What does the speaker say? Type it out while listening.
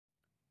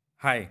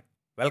Hi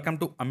welcome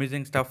to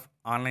amusing stuff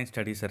online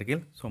study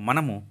circle. So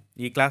మనము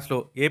ఈ క్లాస్లో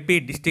ఏపీ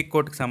డిస్ట్రిక్ట్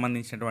కోర్టుకు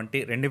సంబంధించినటువంటి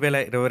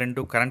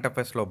 2022 కరెంట్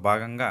అఫైర్స్లో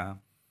భాగంగా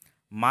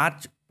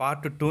మార్చ్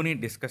పార్ట్ 2ని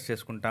డిస్కస్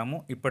చేసుకుంటాము.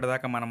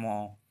 ఇప్పటిదాకా మనము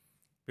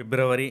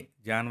ఫిబ్రవరి,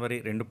 జనవరి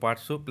 2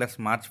 parts plus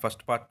March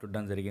first part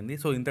చూడడం జరిగింది.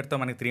 సో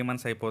ఇంతటితో మనకి 3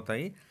 months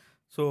అయిపోతాయి.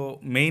 So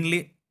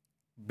mainly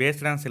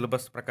based on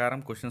syllabus ప్రకారం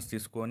క్వశ్చన్స్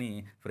తీసుకొని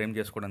ఫ్రేమ్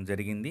చేసుకోవడం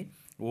జరిగింది.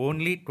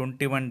 ఓన్లీ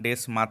 21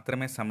 days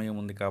మాత్రమే సమయం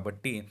ఉంది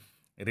కాబట్టి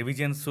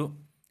రివిజన్స్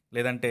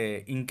లేదంటే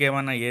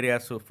ఇంకేమైనా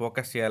ఏరియాస్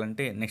ఫోకస్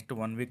చేయాలంటే నెక్స్ట్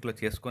 1 weekలో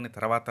చేసుకొని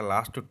తర్వాత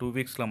లాస్ట్ 2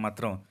 weeksలో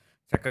మాత్రం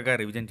చక్కగా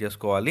రివిజన్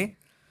చేసుకోవాలి.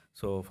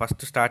 సో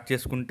ఫస్ట్ స్టార్ట్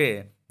చేసుకుంటే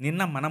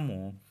నిన్న మనము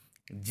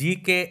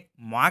జీకే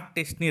మాక్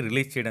టెస్ట్ని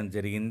రిలీజ్ చేయడం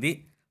జరిగింది.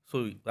 సో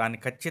దాన్ని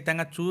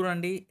ఖచ్చితంగా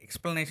చూడండి,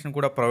 ఎక్స్ప్లెనేషన్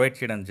కూడా ప్రొవైడ్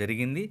చేయడం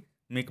జరిగింది,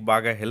 మీకు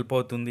బాగా హెల్ప్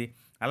అవుతుంది.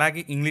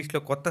 అలాగే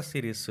ఇంగ్లీష్లో కొత్త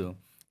సిరీస్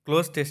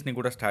క్లోజ్ టెస్ట్ని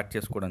కూడా స్టార్ట్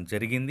చేసుకోవడం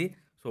జరిగింది.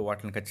 సో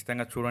వాటిని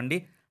ఖచ్చితంగా చూడండి.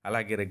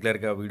 అలాగే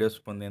రెగ్యులర్గా వీడియోస్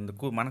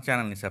పొందేందుకు మన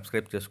ఛానల్ని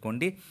సబ్స్క్రైబ్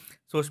చేసుకోండి.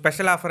 సో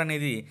స్పెషల్ ఆఫర్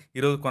అనేది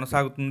ఈరోజు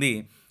కొనసాగుతుంది.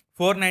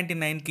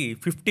 499కి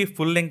 50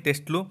 ఫుల్ లెంగ్త్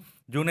టెస్టులు,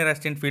 junior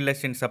assistant, field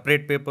assistant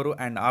separate paper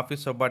and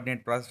office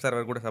subordinate process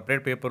server కూడా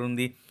సపరేట్ పేపర్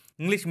ఉంది.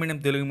 ఇంగ్లీష్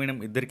మీడియం, తెలుగు మీడియం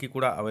ఇద్దరికి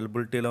కూడా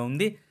అవైలబిలిటీలో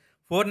ఉంది.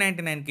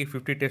 499కి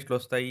 50 టెస్టులు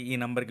వస్తాయి. ఈ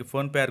నెంబర్కి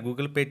ఫోన్పే ఆర్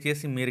గూగుల్ పే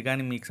చేసి మీరు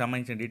కానీ మీకు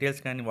సంబంధించిన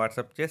డీటెయిల్స్ కానీ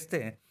వాట్సాప్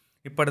చేస్తే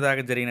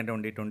ఇప్పటిదాకా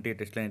జరిగినటువంటి 20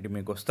 టెస్టులు అనేవి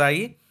మీకు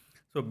వస్తాయి.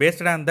 So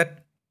based on that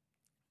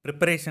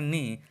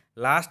ప్రిపరేషన్ని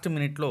last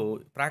మినిట్లో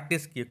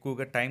ప్రాక్టీస్కి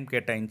ఎక్కువగా టైం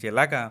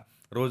కేటాయించేలాగా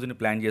రోజుని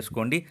ప్లాన్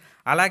చేసుకోండి.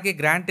 అలాగే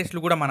గ్రాండ్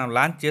టెస్టులు కూడా మనం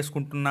లాంచ్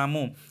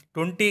చేసుకుంటున్నాము.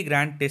 20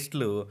 గ్రాండ్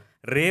టెస్టులు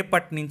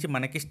రేపటి నుంచి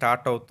మనకి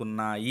స్టార్ట్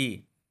అవుతున్నాయి.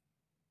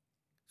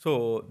 సో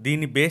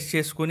దీన్ని బేస్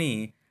చేసుకుని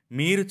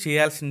మీరు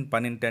చేయాల్సిన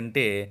పని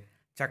ఏంటంటే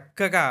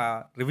చక్కగా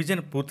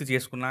రివిజన్ పూర్తి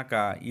చేసుకున్నాక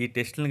ఈ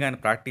టెస్టులను కానీ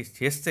ప్రాక్టీస్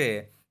చేస్తే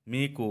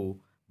మీకు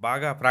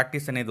బాగా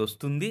ప్రాక్టీస్ అనేది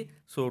వస్తుంది.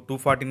 సో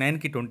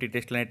 249కి 20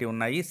 టెస్టులు అనేవి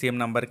ఉన్నాయి. సేమ్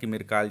నెంబర్కి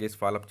మీరు కాల్ చేసి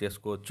ఫాలోఅప్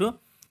చేసుకోవచ్చు.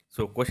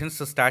 సో క్వశ్చన్స్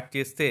స్టార్ట్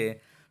చేస్తే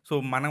సో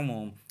మనము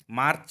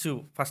మార్చ్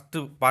ఫస్ట్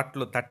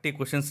పార్ట్లో 30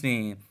 క్వశ్చన్స్ని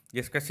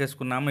డిస్కస్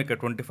చేసుకున్నాము. ఇక్కడ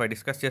 25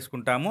 డిస్కస్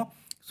చేసుకుంటాము.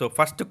 సో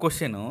ఫస్ట్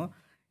క్వశ్చన్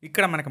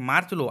ఇక్కడ మనకి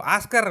మార్చిలో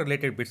ఆస్కార్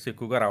రిలేటెడ్ బిట్స్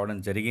ఎక్కువగా రావడం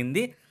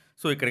జరిగింది.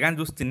 సో ఇక్కడ కానీ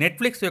చూస్తే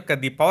నెట్ఫ్లిక్స్ యొక్క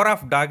ది పవర్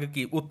ఆఫ్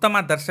డాగ్కి ఉత్తమ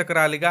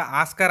దర్శకురాలిగా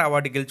ఆస్కార్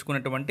అవార్డు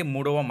గెలుచుకున్నటువంటి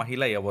 3వ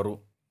మహిళ ఎవరు?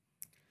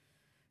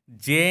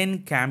 Jane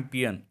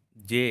Campion.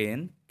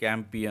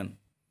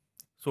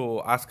 So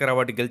Oscar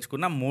award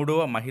గెలుచుకున్న 3వ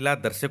మహిళా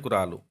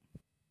దర్శకురాలు.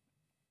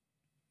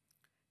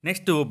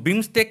 నెక్స్ట్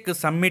బిమ్స్టెక్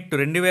సమ్మిట్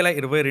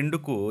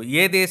 2022కు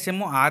ఏ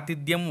దేశము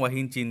ఆతిథ్యం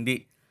వహించింది?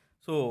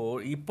 సో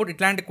ఇప్పుడు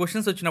ఇట్లాంటి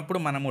క్వశ్చన్స్ వచ్చినప్పుడు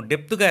మనము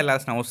డెప్త్గా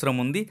వెళ్ళాల్సిన అవసరం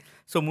ఉంది.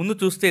 సో ముందు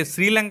చూస్తే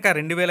శ్రీలంక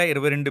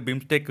 2022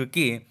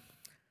 బిమ్స్టెక్కి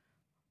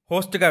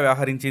హోస్ట్గా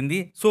వ్యవహరించింది.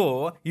 సో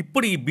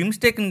ఇప్పుడు ఈ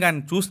బిమ్స్టెక్ని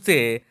కానీ చూస్తే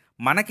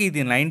మనకి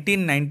ఇది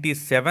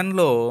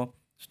 1997లో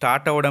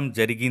స్టార్ట్ అవ్వడం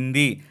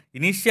జరిగింది.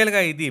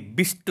 ఇనీషియల్గా ఇది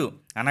బిస్ట్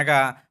అనగా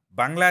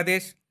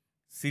Bangladesh,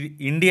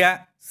 India,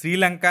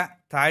 Sri Lanka,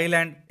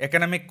 Thailand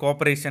economic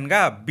కోఆపరేషన్గా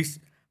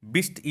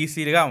బిస్ట్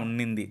ఈసీగా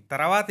ఉండింది.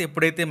 తర్వాత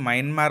ఎప్పుడైతే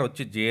మయన్మార్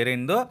వచ్చి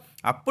చేరిందో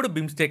అప్పుడు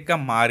బిమ్స్టెక్గా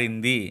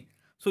మారింది.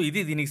 సో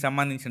ఇది దీనికి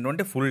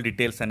సంబంధించినటువంటి ఫుల్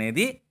డీటెయిల్స్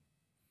అనేది.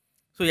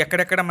 సో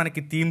ఎక్కడెక్కడ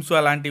మనకి థీమ్స్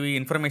అలాంటివి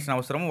ఇన్ఫర్మేషన్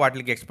అవసరమో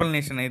వాటికి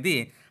ఎక్స్ప్లెనేషన్ అనేది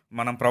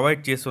మనం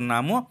ప్రొవైడ్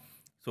చేస్తున్నాము.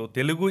 సో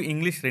తెలుగు,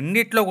 ఇంగ్లీష్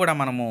రెండిట్లో కూడా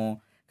మనము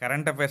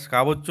కరెంట్ అఫైర్స్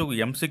కావచ్చు,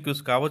 MCQs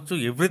కావచ్చు,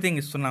 ఎవ్రీథింగ్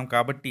ఇస్తున్నాం.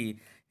 కాబట్టి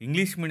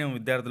ఇంగ్లీష్ మీడియం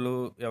విద్యార్థులు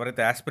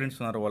ఎవరైతే ఆస్పిరెంట్స్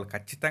ఉన్నారో వాళ్ళు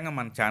ఖచ్చితంగా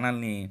మన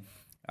ఛానల్ని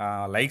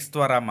లైక్స్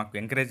ద్వారా మాకు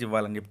ఎంకరేజ్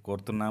ఇవ్వాలని చెప్పి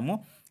కోరుతున్నాము.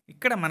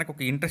 ఇక్కడ మనకు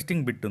ఒక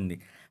ఇంట్రెస్టింగ్ బిట్ ఉంది.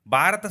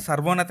 భారత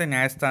సర్వోన్నత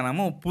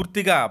న్యాయస్థానము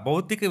పూర్తిగా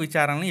భౌతిక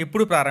విచారణను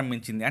ఎప్పుడు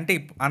ప్రారంభించింది? అంటే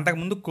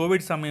అంతకుముందు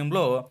కోవిడ్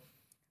సమయంలో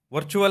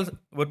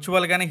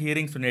వర్చువల్గానే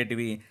హీరింగ్స్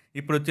ఉండేటివి.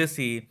 ఇప్పుడు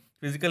వచ్చేసి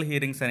ఫిజికల్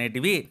హీరింగ్స్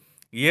అనేటివి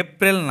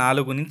ఏప్రిల్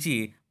 4 నుంచి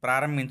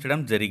ప్రారంభించడం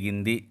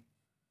జరిగింది.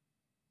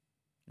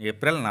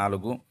 ఏప్రిల్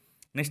 4.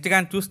 నెక్స్ట్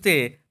కానీ చూస్తే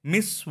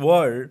మిస్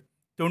వరల్డ్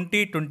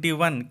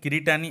 2021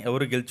 కిరీటాన్ని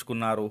ఎవరు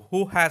గెలుచుకున్నారు? Who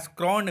has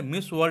క్రౌన్డ్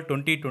miss world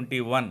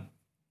 2021?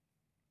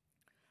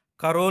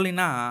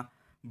 Carolina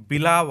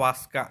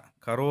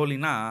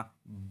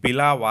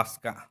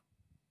బిలావాస్కా.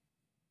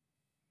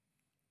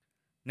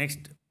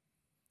 Next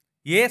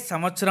ఏ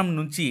సంవత్సరం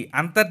నుంచి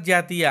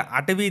అంతర్జాతీయ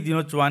అటవీ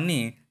దినోత్సవాన్ని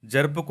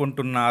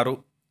జరుపుకుంటున్నారు?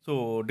 సో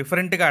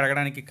డిఫరెంట్గా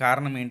అడగడానికి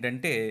కారణం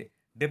ఏంటంటే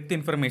డెప్త్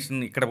ఇన్ఫర్మేషన్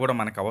ఇక్కడ కూడా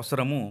మనకు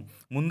అవసరము.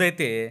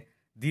 ముందైతే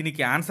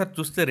దీనికి ఆన్సర్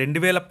చూస్తే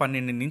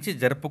 2012 నుంచి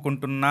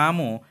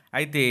జరుపుకుంటున్నాము.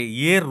 అయితే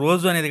ఏ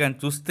రోజు అనేది కానీ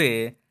చూస్తే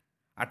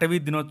అటవీ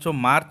దినోత్సవం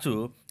మార్చు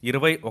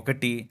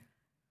 21.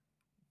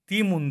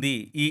 థీమ్ ఉంది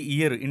ఈ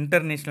ఇయర్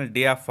ఇంటర్నేషనల్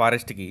డే ఆఫ్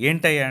ఫారెస్ట్కి.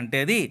 ఏంటయ్యా అంటే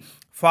అది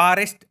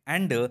forest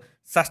and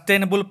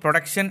sustainable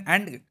production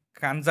and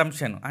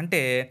consumption.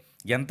 అంటే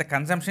ఎంత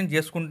కన్జంప్షన్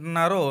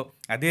చేసుకుంటున్నారో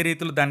అదే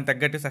రీతిలో దానికి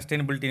తగ్గట్టు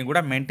సస్టైనబిలిటీని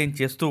కూడా మెయింటైన్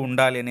చేస్తూ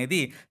ఉండాలి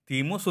అనేది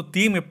థీము. సో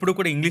థీమ్ ఎప్పుడు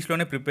కూడా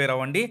ఇంగ్లీష్లోనే ప్రిపేర్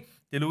అవ్వండి,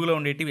 తెలుగులో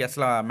ఉండేటివి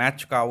అసలు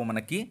మ్యాచ్ కావు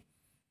మనకి.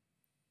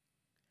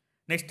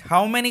 Next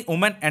how many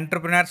women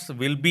entrepreneurs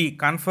will be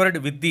conferred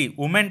with the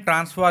women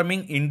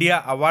transforming India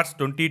awards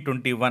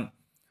 2021?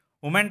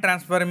 Women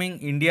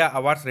transforming India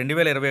awards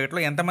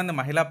 2021లో ఎంతమంది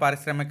మహిళా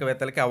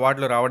పారిశ్రామికవేత్తలకి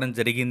అవార్డులు రావడం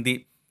జరిగింది?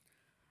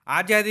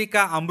 ఆజాదీ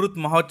కా అమృత్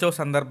మహోత్సవ్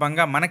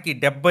సందర్భంగా మనకి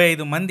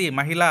 75 మంది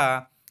మహిళా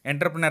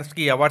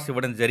ఎంటర్‌ప్రెన్యూర్స్‌కి అవార్డ్స్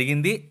ఇవ్వడం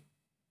జరిగింది.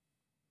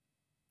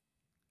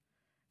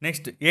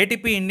 Next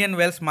ATP Indian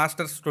wells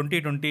masters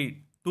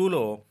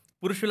 2022లో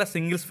పురుషుల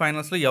సింగిల్స్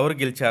ఫైనల్స్‌లో ఎవరు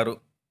గెలిచారు?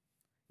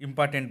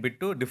 Important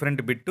bit,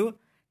 different bit.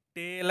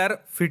 Taylor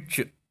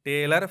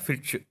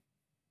ఫిట్చ్.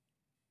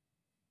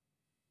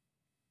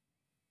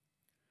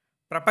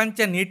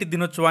 ప్రపంచ నీటి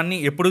దినోత్సవాన్ని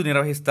ఎప్పుడు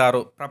నిర్వహిస్తారు?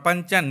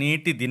 ప్రపంచ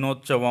నీటి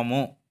దినోత్సవము.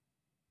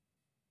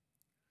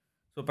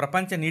 సో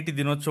ప్రపంచ నీటి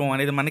దినోత్సవం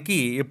అనేది మనకి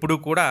ఎప్పుడు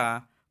కూడా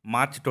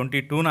మార్చ్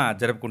 22న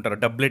జరుపుకుంటారు.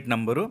 డబ్లెట్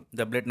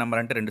నంబర్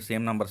అంటే 2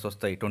 సేమ్ నంబర్స్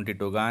వస్తాయి.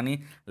 22 కానీ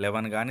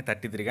 11 కానీ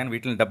 33 కానీ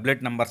వీటిని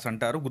డబ్లెట్ నంబర్స్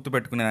అంటారు.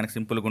 గుర్తుపెట్టుకునే దానికి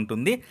సింపుల్గా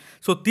ఉంటుంది.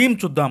 సో థీమ్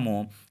చూద్దాము.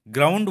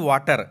 Ground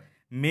water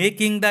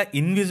making the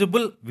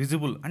invisible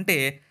visible. అంటే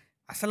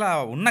అసలు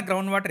ఉన్న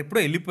గ్రౌండ్ వాటర్ ఎప్పుడో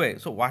వెళ్ళిపోయాయి.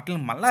 సో వాటిని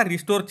మళ్ళీ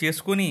రీస్టోర్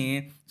చేసుకుని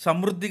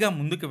సమృద్ధిగా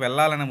ముందుకు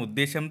వెళ్ళాలనే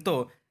ఉద్దేశంతో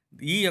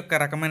ఈ యొక్క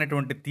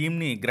రకమైనటువంటి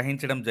థీమ్ని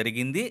గ్రహించడం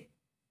జరిగింది.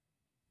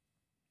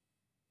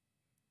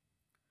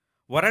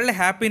 వరల్డ్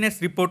హ్యాపీనెస్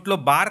రిపోర్ట్లో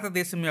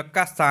భారతదేశం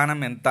యొక్క స్థానం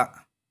ఎంత?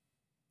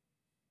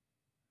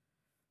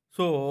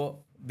 సో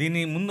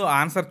దీని ముందు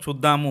ఆన్సర్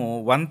చూద్దాము.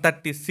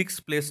 136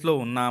 ప్లేస్లో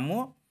ఉన్నాము.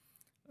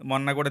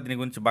 మొన్న కూడా దీని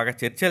గురించి బాగా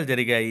చర్చలు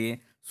జరిగాయి.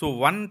 సో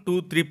 1, 2,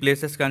 3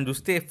 ప్లేసెస్ కానీ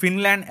చూస్తే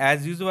ఫిన్లాండ్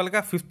యాజ్ యూజువల్గా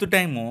 5th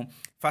టైము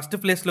ఫస్ట్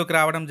ప్లేస్లోకి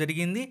రావడం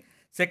జరిగింది.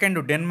 సెకండ్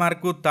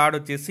డెన్మార్క్, థర్డ్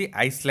వచ్చేసి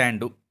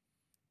ఐస్లాండ్.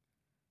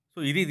 సో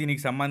ఇది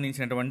దీనికి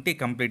సంబంధించినటువంటి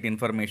కంప్లీట్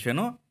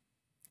ఇన్ఫర్మేషను.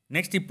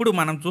 నెక్స్ట్ ఇప్పుడు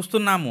మనం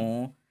చూస్తున్నాము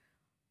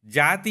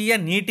జాతీయ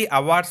నీటి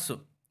అవార్డ్స్.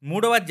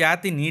 3వ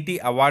జాతీయ నీటి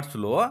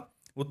అవార్డ్స్లో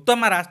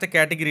ఉత్తమ రాష్ట్ర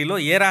కేటగిరీలో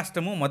ఏ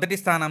రాష్ట్రము మొదటి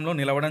స్థానంలో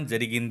నిలవడం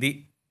జరిగింది?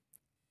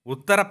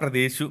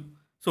 ఉత్తరప్రదేశ్.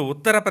 సో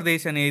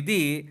ఉత్తరప్రదేశ్ అనేది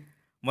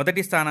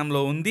మొదటి స్థానంలో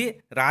ఉంది.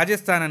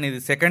 రాజస్థాన్ అనేది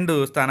సెకండ్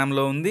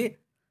స్థానంలో ఉంది.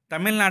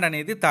 తమిళనాడు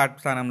అనేది థర్డ్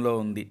స్థానంలో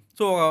ఉంది.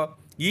 సో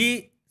ఈ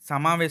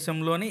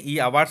సమావేశంలోని ఈ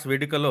అవార్డ్స్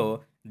వేడుకలో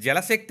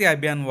జలశక్తి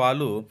అభియాన్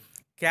వాళ్ళు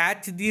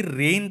క్యాచ్ ది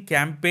రెయిన్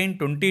క్యాంపెయిన్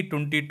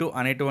 2022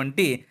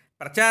 అనేటువంటి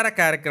ప్రచార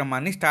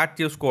కార్యక్రమాన్ని స్టార్ట్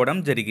చేసుకోవడం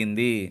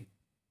జరిగింది.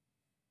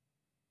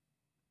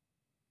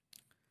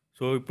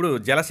 సో ఇప్పుడు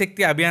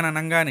జలశక్తి అభియాన్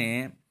అనగానే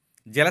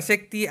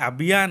జలశక్తి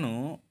అభియాను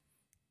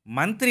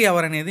మంత్రి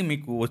ఎవరనేది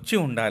మీకు వచ్చి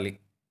ఉండాలి.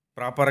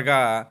 ప్రాపర్గా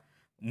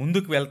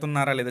ముందుకు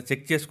వెళ్తున్నారా లేదా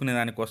చెక్ చేసుకునే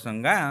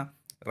దానికోసంగా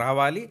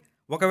రావాలి.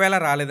 ఒకవేళ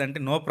రాలేదంటే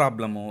నో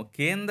ప్రాబ్లము.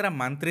 కేంద్ర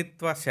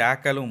మంత్రిత్వ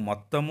శాఖలు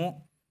మొత్తము,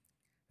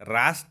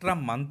 రాష్ట్ర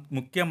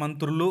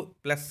ముఖ్యమంత్రులు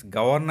ప్లస్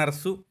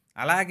గవర్నర్సు,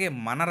 అలాగే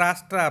మన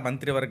రాష్ట్ర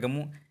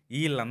మంత్రివర్గము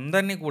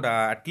వీళ్ళందరినీ కూడా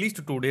అట్లీస్ట్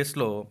 2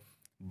 డేస్లో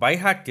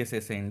బైహార్ట్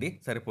చేసేసేయండి,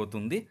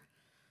 సరిపోతుంది.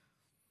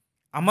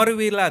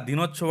 అమరవీరుల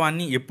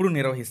దినోత్సవాన్ని ఎప్పుడు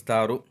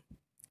నిర్వహిస్తారు?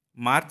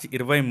 మార్చి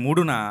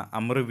 23న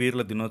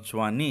అమరవీరుల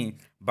దినోత్సవాన్ని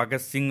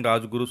భగత్ సింగ్,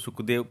 రాజ్గురు,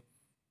 సుఖ్దేవ్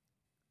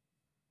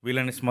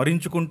వీళ్ళని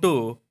స్మరించుకుంటూ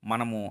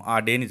మనము ఆ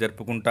డేని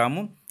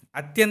జరుపుకుంటాము.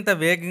 అత్యంత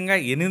వేగంగా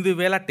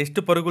 8000 టెస్ట్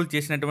పరుగులు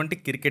చేసినటువంటి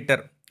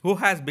cricketer. Who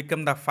has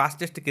become the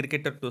fastest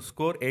cricketer to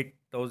score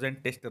 8000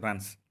 test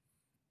runs?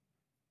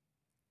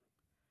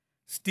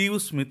 Steve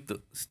Smith.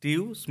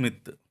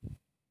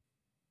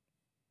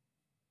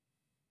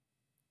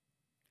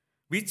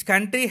 Which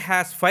country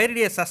has fired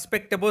A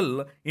సస్పెక్టబుల్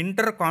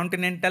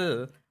intercontinental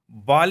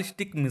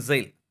ballistic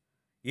missile?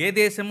 ఏ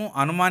దేశము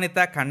అనుమానిత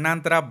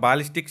ఖండాంతర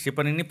బాలిస్టిక్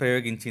క్షిపణిని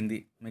ప్రయోగించింది?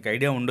 మీకు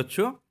ఐడియా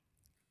ఉండొచ్చు.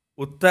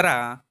 ఉత్తర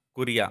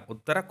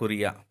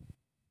Korea.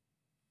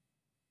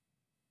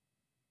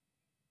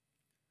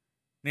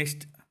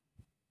 Next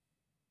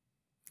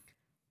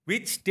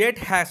which state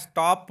has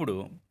topped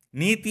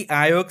NITI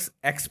ఆయోగ్స్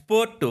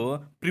export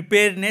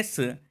preparedness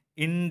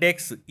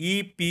index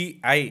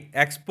EPI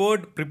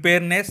export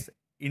preparedness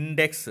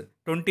index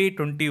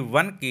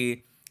 2021కి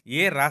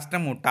ఏ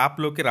రాష్ట్రము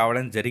టాప్లోకి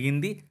రావడం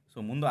జరిగింది? So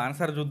ముందు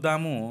answer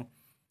చూద్దాము.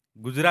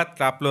 గుజరాత్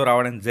టాప్లో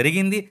రావడం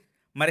జరిగింది.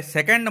 మరి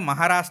సెకండ్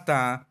మహారాష్ట్ర,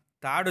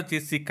 థర్డ్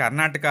వచ్చేసి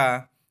కర్ణాటక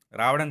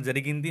రావడం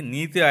జరిగింది.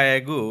 నీతి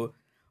ఆయోగ్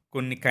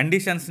కొన్ని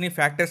కండిషన్స్ని,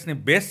 ఫ్యాక్టర్స్ని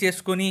బేస్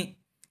చేసుకొని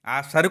ఆ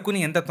సరుకుని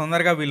ఎంత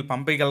తొందరగా వీళ్ళు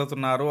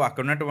పంపగలుగుతున్నారో,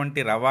 అక్కడ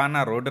ఉన్నటువంటి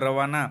రవాణా, రోడ్డు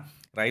రవాణా,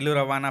 రైలు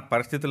రవాణా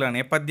పరిస్థితుల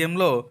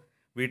నేపథ్యంలో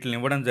వీటిని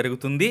ఇవ్వడం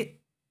జరుగుతుంది.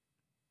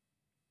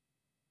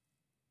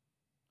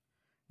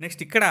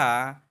 నెక్స్ట్ ఇక్కడ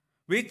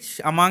which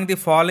among the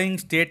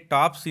following state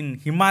tops in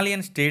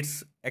Himalayan states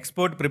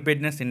export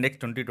preparedness index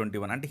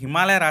 2021? అంటే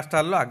హిమాలయ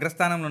రాష్ట్రాల్లో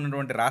అగ్రస్థానంలో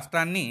ఉన్నటువంటి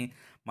రాష్ట్రాన్ని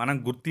మనం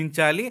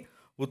గుర్తించాలి.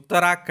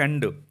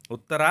 ఉత్తరాఖండ్.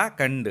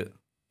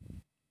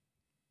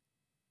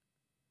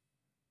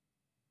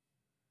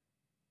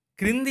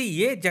 క్రింది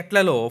ఏ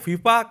జట్లలో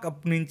ఫిఫా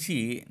కప్ నుంచి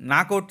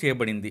నాకౌట్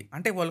చేయబడింది?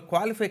 అంటే వాళ్ళు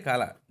క్వాలిఫై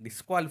కాల,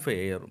 డిస్క్వాలిఫై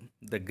అయ్యారు.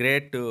 ద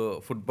గ్రేట్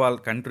ఫుట్బాల్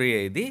కంట్రీ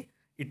ఇది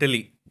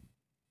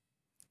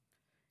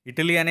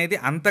ఇటలీ అనేది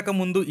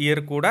అంతకుముందు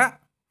ఇయర్ కూడా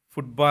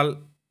ఫుట్బాల్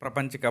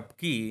ప్రపంచ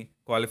కప్కి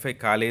క్వాలిఫై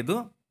కాలేదు.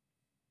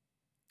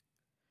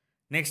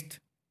 నెక్స్ట్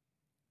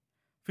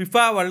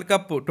ఫిఫా వరల్డ్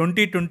కప్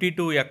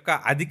 2022 యొక్క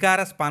అధికార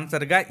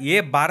స్పాన్సర్గా ఏ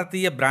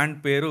భారతీయ బ్రాండ్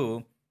పేరు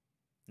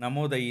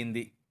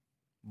నమోదయ్యింది?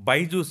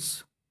 బైజూస్.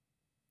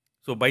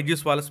 సో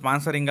బైజూస్ వాళ్ళు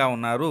స్పాన్సరింగ్గా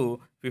ఉన్నారు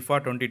ఫిఫా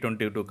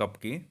 2022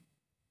 కప్కి.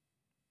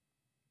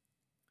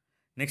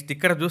 నెక్స్ట్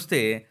ఇక్కడ చూస్తే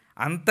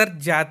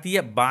అంతర్జాతీయ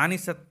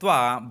బానిసత్వ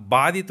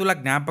బాధితుల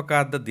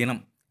జ్ఞాపకార్థ దినం,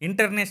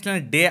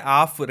 international day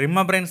of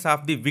remembrance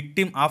of the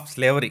victim of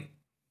slavery.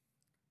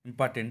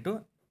 Important,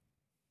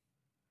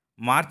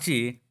 March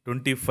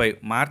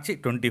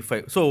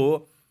 25. So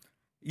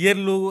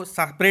ఇయర్లు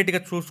సపరేట్గా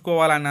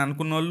చూసుకోవాలని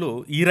అనుకున్న వాళ్ళు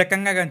ఈ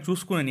రకంగా కానీ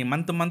చూసుకుని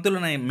మంత్లో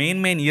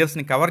మెయిన్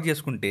ఇయర్స్ని కవర్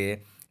చేసుకుంటే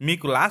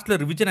మీకు లాస్ట్లో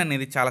రివిజన్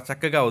అనేది చాలా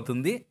చక్కగా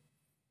అవుతుంది.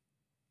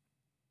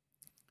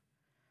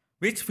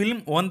 Which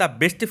film own the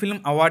best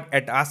film award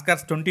at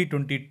Oscars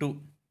 2022?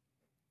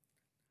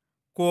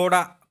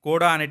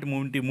 కోడా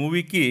అనేటువంటి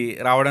మూవీకి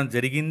రావడం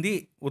జరిగింది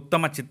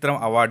ఉత్తమ చిత్రం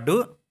అవార్డు.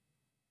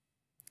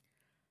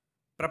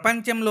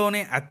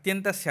 ప్రపంచంలోనే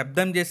అత్యంత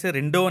శబ్దం చేసే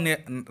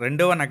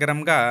రెండవ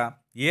నగరంగా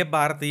ఏ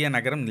భారతీయ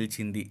నగరం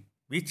నిలిచింది?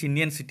 Which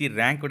Indian city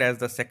ranked as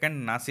the second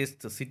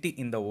నాసియెస్ట్ city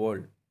in the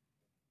world?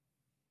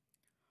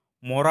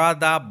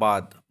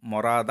 Moradabad.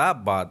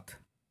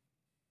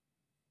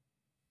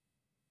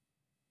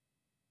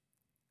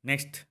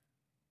 Next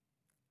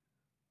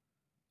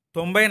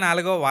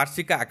 94వ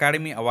వార్షిక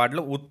అకాడమీ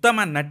అవార్డులో ఉత్తమ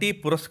నటి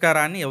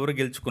పురస్కారాన్ని ఎవరు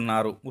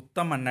గెలుచుకున్నారు?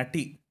 ఉత్తమ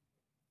నటి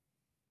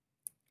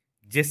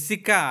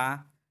Jessica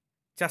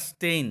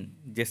చస్టెయిన్.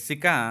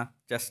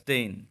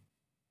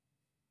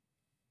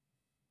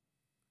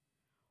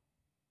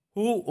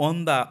 Who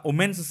own the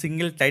women's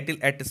single title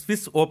at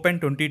Swiss open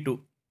 22?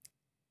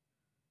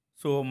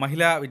 So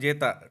మహిళా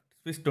విజేత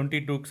స్విస్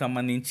 22కి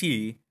సంబంధించి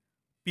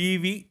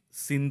PV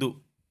Sindhu.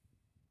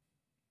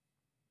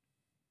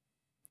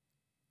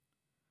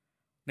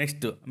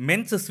 Next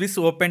men's Swiss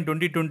open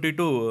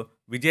 2022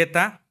 విజేత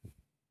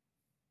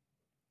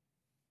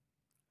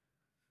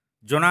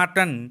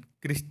జొనాటన్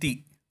క్రిస్టీ.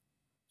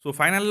 సో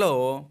ఫైనల్లో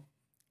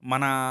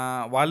మన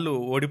వాళ్ళు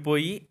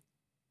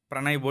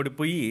ప్రణయ్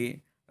ఓడిపోయి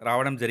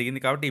రావడం జరిగింది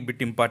కాబట్టి ఈ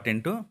బిట్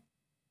ఇంపార్టెంటు.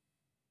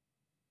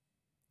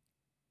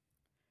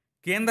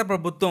 కేంద్ర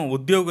ప్రభుత్వం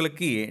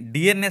ఉద్యోగులకి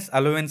డిఎన్ఎస్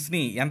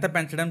అలవెన్స్ని ఎంత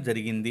పెంచడం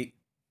జరిగింది?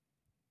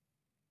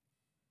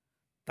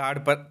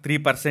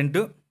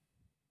 3%.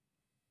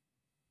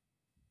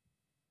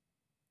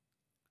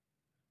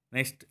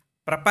 నెక్స్ట్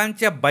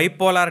ప్రపంచ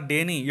బైపోలార్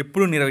డేని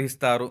ఎప్పుడు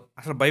నిర్వహిస్తారు?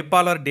 అసలు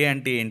బైపోలార్ డే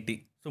అంటే ఏంటి?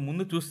 సో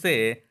ముందు చూస్తే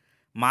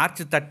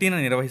మార్చి 30న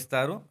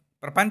నిర్వహిస్తారు.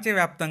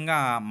 ప్రపంచవ్యాప్తంగా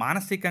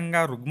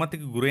మానసికంగా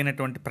రుగ్మతకి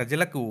గురైనటువంటి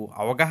ప్రజలకు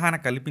అవగాహన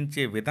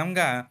కల్పించే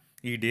విధంగా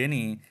ఈ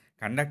డేని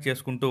కండక్ట్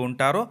చేసుకుంటూ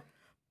ఉంటారు.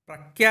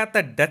 ప్రఖ్యాత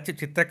డచ్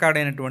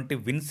చిత్రకారుడైనటువంటి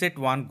విన్సెంట్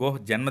వాన్ గోహ్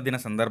జన్మదిన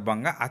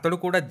సందర్భంగా అతడు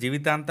కూడా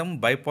జీవితాంతం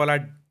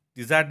బైపోలార్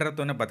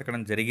డిజార్డర్తోనే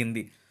బతకడం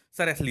జరిగింది.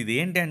 సరే, అసలు ఇది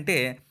ఏంటంటే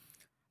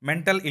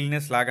మెంటల్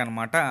ఇల్నెస్ లాగా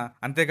అనమాట.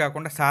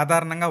 అంతేకాకుండా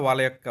సాధారణంగా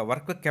వాళ్ళ యొక్క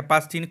వర్క్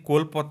కెపాసిటీని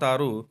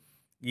కోల్పోతారు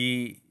ఈ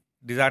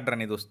డిజార్డర్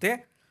అనేది వస్తే.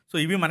 సో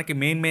ఇవి మనకి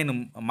మెయిన్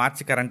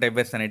మార్చి కరెంట్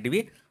అఫైర్స్ అనేటివి.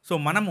 సో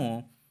మనము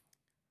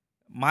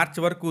మార్చి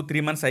వరకు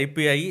 3 months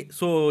అయిపోయాయి.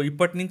 సో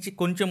ఇప్పటి నుంచి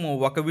కొంచెము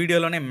ఒక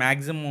వీడియోలోనే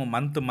మ్యాక్సిమం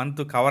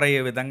మంత్ కవర్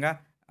అయ్యే విధంగా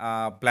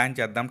ప్లాన్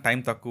చేద్దాం. టైం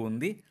తక్కువ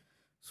ఉంది.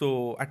 సో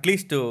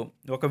అట్లీస్ట్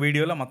ఒక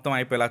వీడియోలో మొత్తం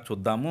అయిపోయేలా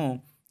చూద్దాము.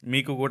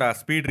 మీకు కూడా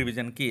స్పీడ్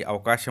రివిజన్కి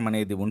అవకాశం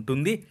అనేది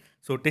ఉంటుంది.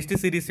 సో టెస్ట్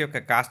సిరీస్ యొక్క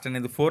కాస్ట్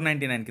అనేది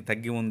 499కి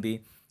తగ్గి ఉంది.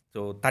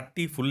 So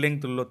 30 full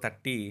లెంగ్త్లో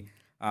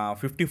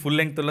 50 full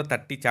లెంగ్త్లో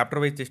 30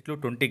 chapter wise టెస్టులు,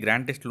 20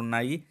 గ్రాండ్ టెస్టులు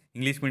ఉన్నాయి.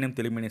 ఇంగ్లీష్ మీడియం,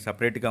 తెలుగు మీడియం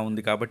సపరేట్గా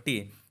ఉంది కాబట్టి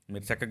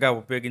మీరు చక్కగా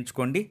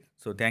ఉపయోగించుకోండి.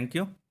 So thank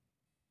you.